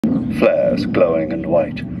Flares, glowing and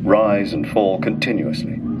white, rise and fall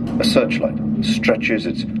continuously. A searchlight stretches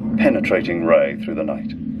its penetrating ray through the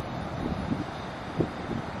night.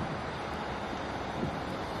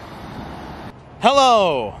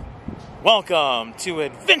 Hello! Welcome to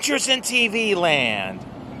Adventures in TV Land.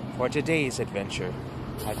 For today's adventure,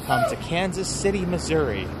 I've come to Kansas City,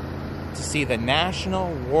 Missouri to see the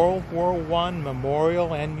National World War I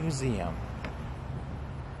Memorial and Museum.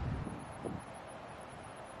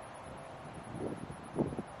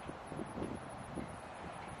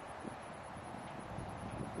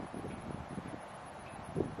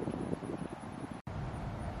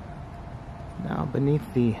 Now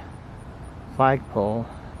beneath the flagpole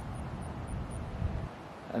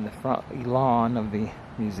and the front lawn of the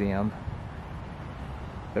museum,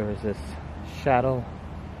 there is this shadow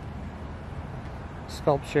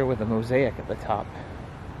sculpture with a mosaic at the top.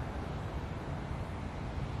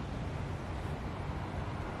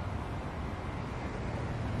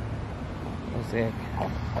 Mosaic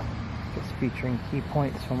is featuring key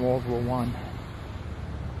points from World War I.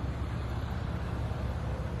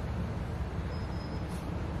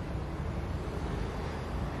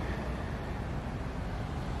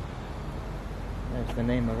 There's the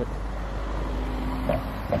name of it.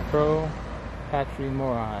 Pro Patri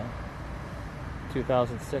Mori,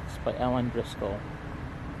 2006 by Ellen Driscoll.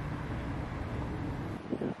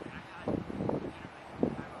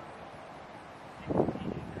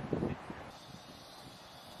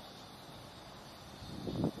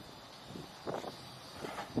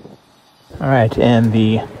 Alright, and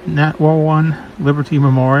the Nat World War I Liberty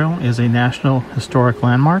Memorial is a National Historic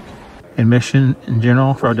Landmark. Admission in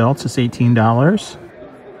general for adults is $18.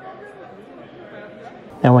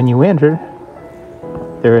 And when you enter,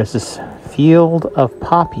 there is this field of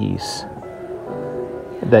poppies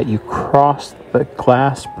that you cross the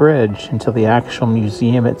glass bridge into the actual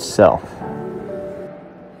museum itself.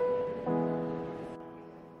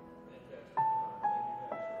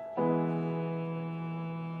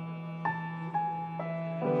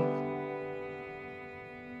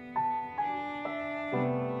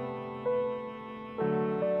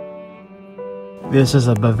 This is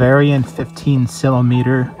a Bavarian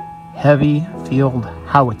 15-centimeter heavy field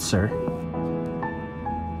howitzer.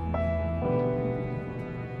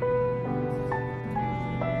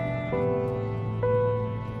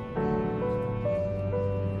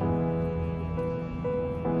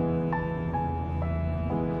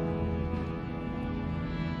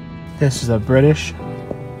 This is a British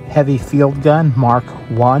heavy field gun Mark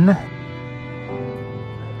I.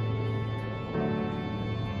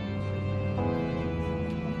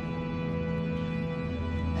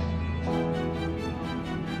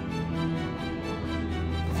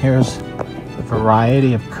 Here's a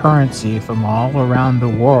variety of currency from all around the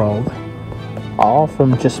world, all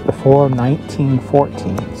from just before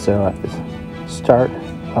 1914, so at the start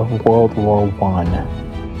of World War I.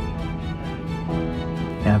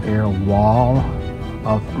 You have here a wall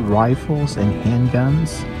of rifles and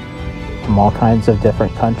handguns from all kinds of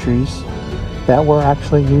different countries that were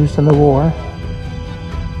actually used in the war.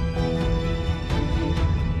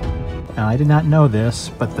 Now, I did not know this,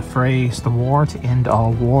 but the phrase, "the war to end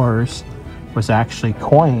all wars," was actually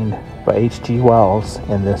coined by H.G. Wells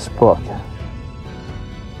in this book.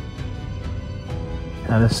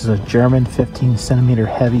 Now, this is a German 15-centimeter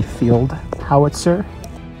heavy field howitzer.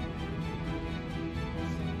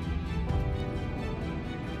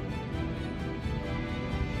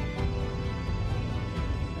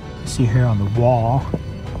 You see here on the wall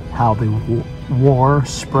how the war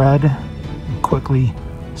spread and quickly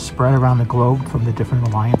spread around the globe from the different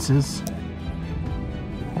alliances.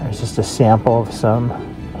 There's just a sample of some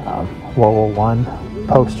World War I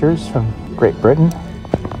posters from Great Britain.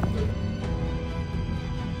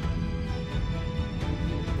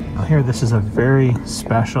 Now here, this is a very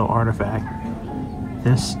special artifact.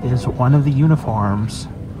 This is one of the uniforms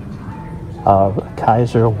of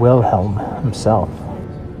Kaiser Wilhelm himself.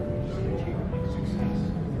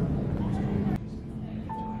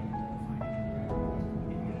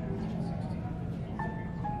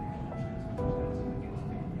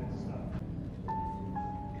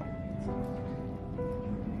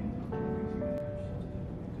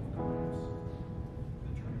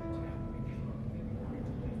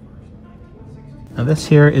 Now this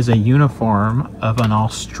here is a uniform of an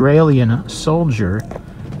Australian soldier.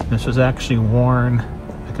 This was actually worn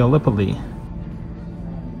at Gallipoli.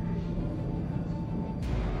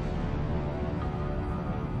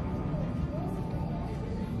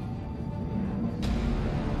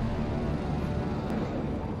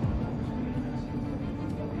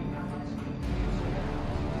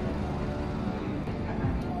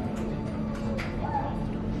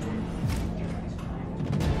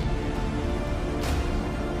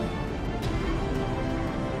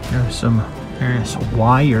 There's some various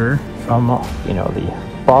wire from,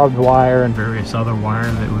 the barbed wire and various other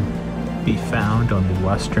wire that would be found on the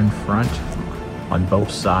Western Front on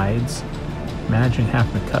both sides. Imagine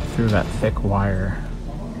having to cut through that thick wire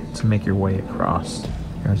to make your way across.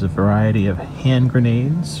 There's a variety of hand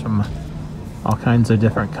grenades from all kinds of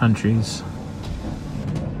different countries.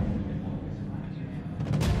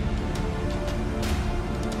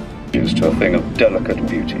 To a thing of delicate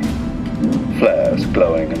beauty. Flares,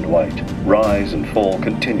 glowing and white, rise and fall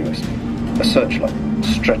continuously. A searchlight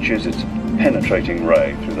stretches its penetrating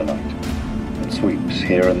ray through the night and sweeps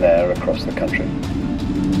here and there across the country.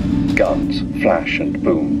 Guns flash and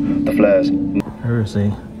boom. The flares. There is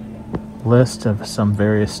a list of some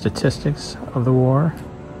various statistics of the war.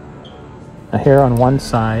 Now here on one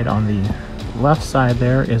side, on the left side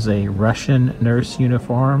there, is a Russian nurse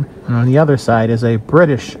uniform, and on the other side is a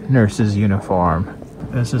British nurse's uniform.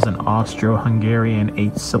 This is an Austro-Hungarian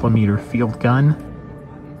 8mm field gun.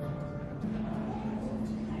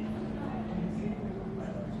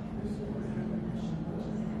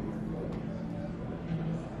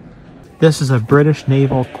 This is a British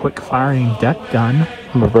naval quick-firing deck gun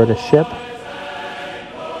from a British ship.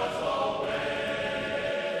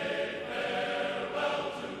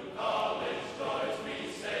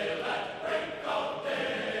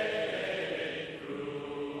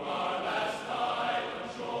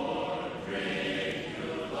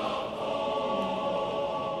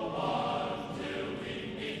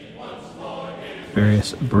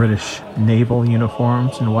 Various British naval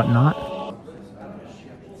uniforms and whatnot.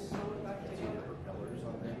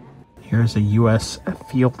 Here's a U.S.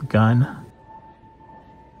 field gun.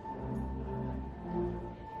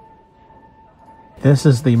 This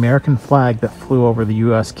is the American flag that flew over the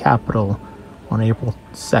U.S. Capitol on April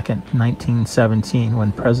 2nd, 1917,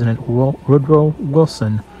 when President Woodrow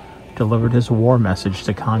Wilson delivered his war message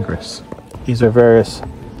to Congress. These are various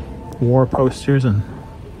war posters and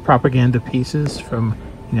propaganda pieces from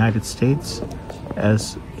the United States,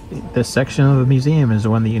 as this section of the museum is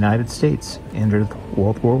when the United States entered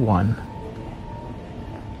World War I.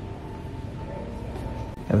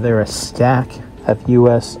 And there a stack of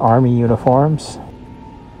U.S. Army uniforms.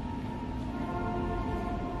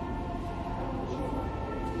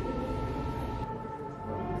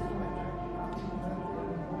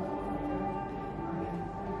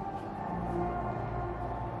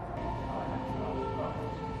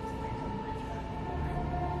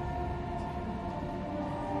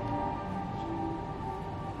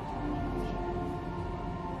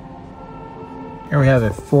 Here we have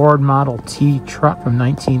a Ford Model T truck from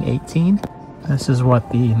 1918. This is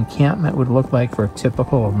what the encampment would look like for a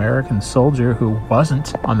typical American soldier who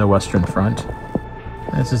wasn't on the Western Front.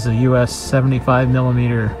 This is a US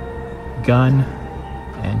 75mm gun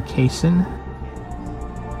and caisson.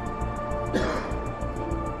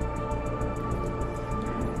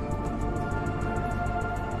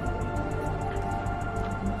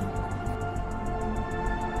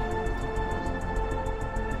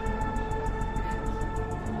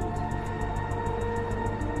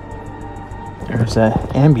 There's an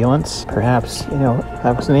ambulance. Perhaps,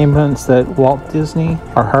 that was an ambulance that Walt Disney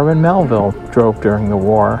or Herman Melville drove during the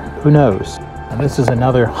war. Who knows? And this is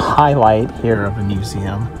another highlight here of the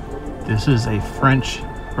museum. This is a French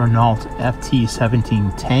Renault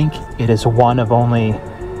FT-17 tank. It is one of only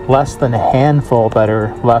less than a handful that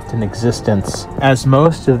are left in existence, as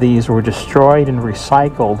most of these were destroyed and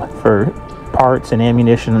recycled for parts and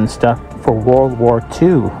ammunition and stuff for World War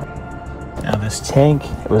II. Now this tank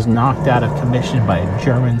was knocked out of commission by a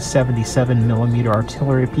German 77mm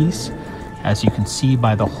artillery piece, as you can see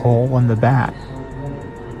by the hole in the back.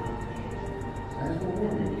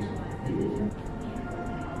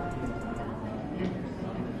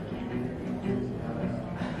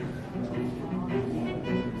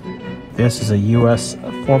 This is a US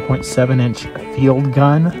 4.7-inch field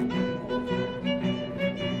gun.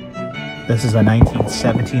 This is a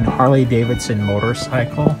 1917 Harley-Davidson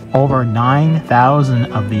motorcycle. Over 9,000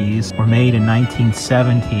 of these were made in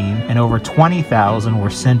 1917, and over 20,000 were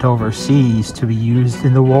sent overseas to be used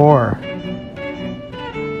in the war.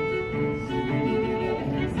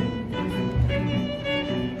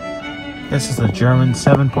 This is a German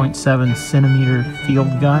 7.7cm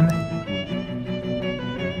field gun.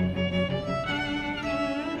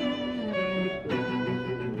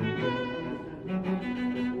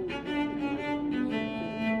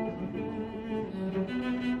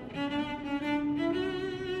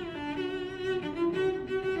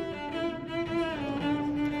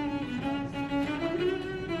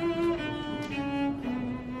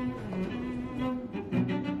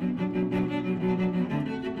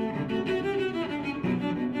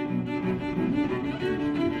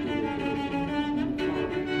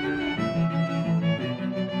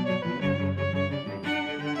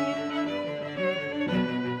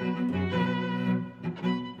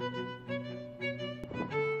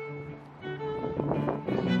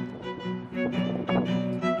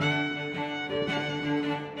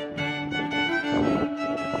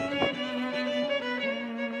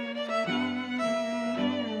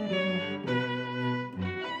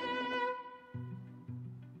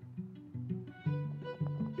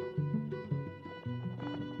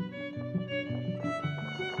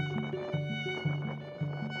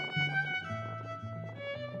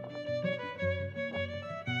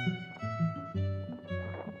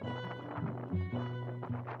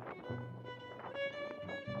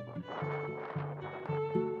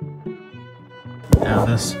 Now,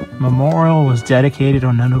 this memorial was dedicated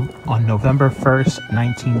on November 1st,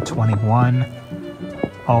 1921.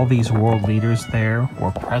 All these world leaders there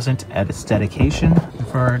were present at its dedication.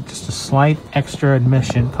 For just a slight extra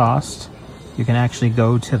admission cost, you can actually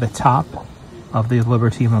go to the top of the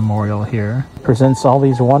Liberty Memorial here. It presents all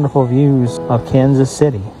these wonderful views of Kansas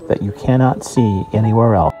City that you cannot see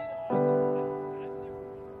anywhere else.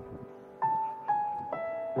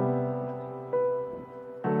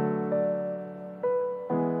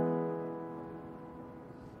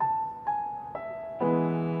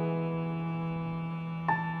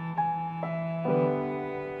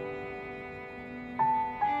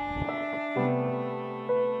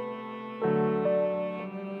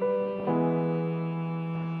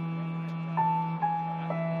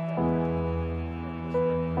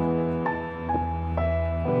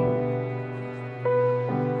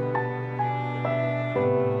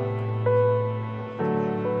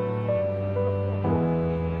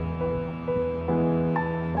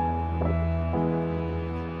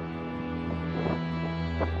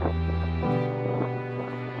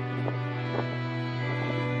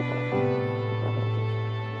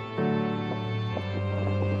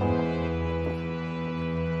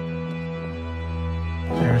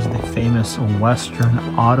 There's the famous Western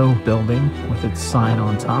Auto Building with its sign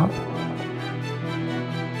on top.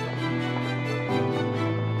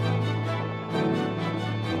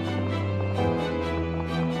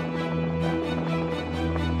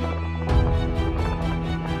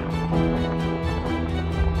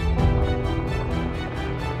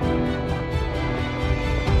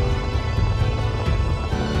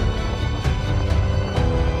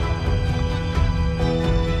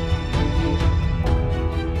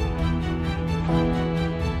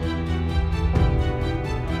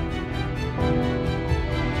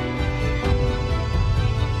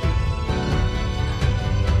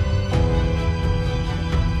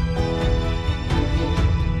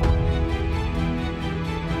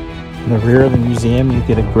 In the rear of the museum, you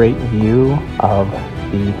get a great view of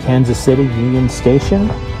the Kansas City Union Station.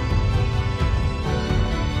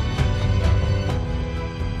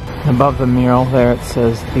 Above the mural there it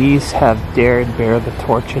says, "These have dared bear the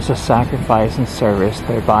torches of sacrifice and service,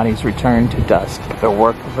 their bodies return to dust, their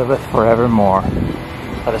work liveth forevermore.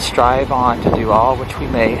 Let us strive on to do all which we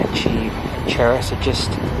may achieve, and cherish a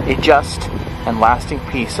just and lasting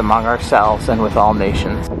peace among ourselves and with all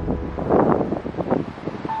nations."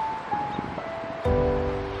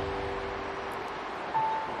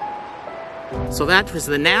 So that was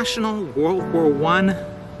the National World War I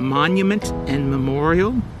Monument and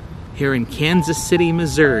Memorial here in Kansas City,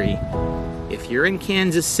 Missouri. If you're in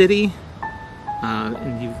Kansas City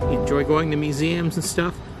and you enjoy going to museums and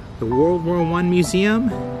stuff, the World War I Museum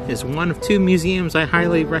is one of two museums I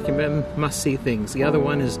highly recommend must-see things. The other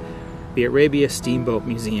one is the Arabia Steamboat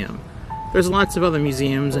Museum. There's lots of other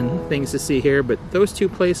museums and things to see here, but those two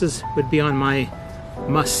places would be on my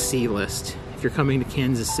must-see list if you're coming to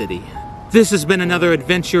Kansas City. This has been another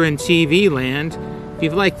adventure in TV land. If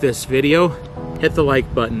you've liked this video, hit the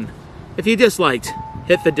like button. If you disliked,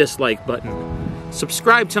 hit the dislike button.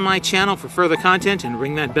 Subscribe to my channel for further content and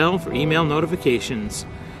ring that bell for email notifications.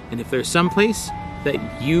 And if there's some place that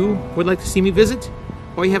you would like to see me visit,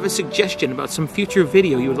 or you have a suggestion about some future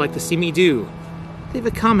video you would like to see me do, leave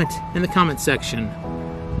a comment in the comment section.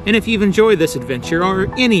 And if you've enjoyed this adventure or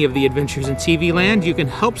any of the adventures in TV land, you can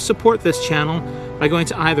help support this channel by going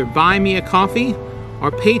to either Buy Me a Coffee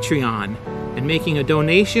or Patreon and making a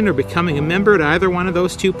donation or becoming a member at either one of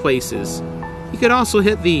those two places. You could also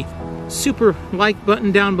hit the super like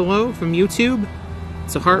button down below from YouTube.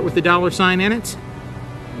 It's a heart with a $sign in it.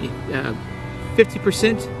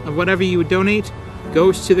 50% of whatever you would donate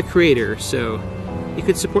goes to the creator, so you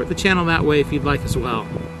could support the channel that way if you'd like as well.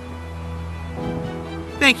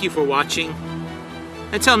 Thank you for watching.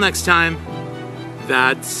 Until next time,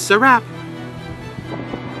 that's a wrap.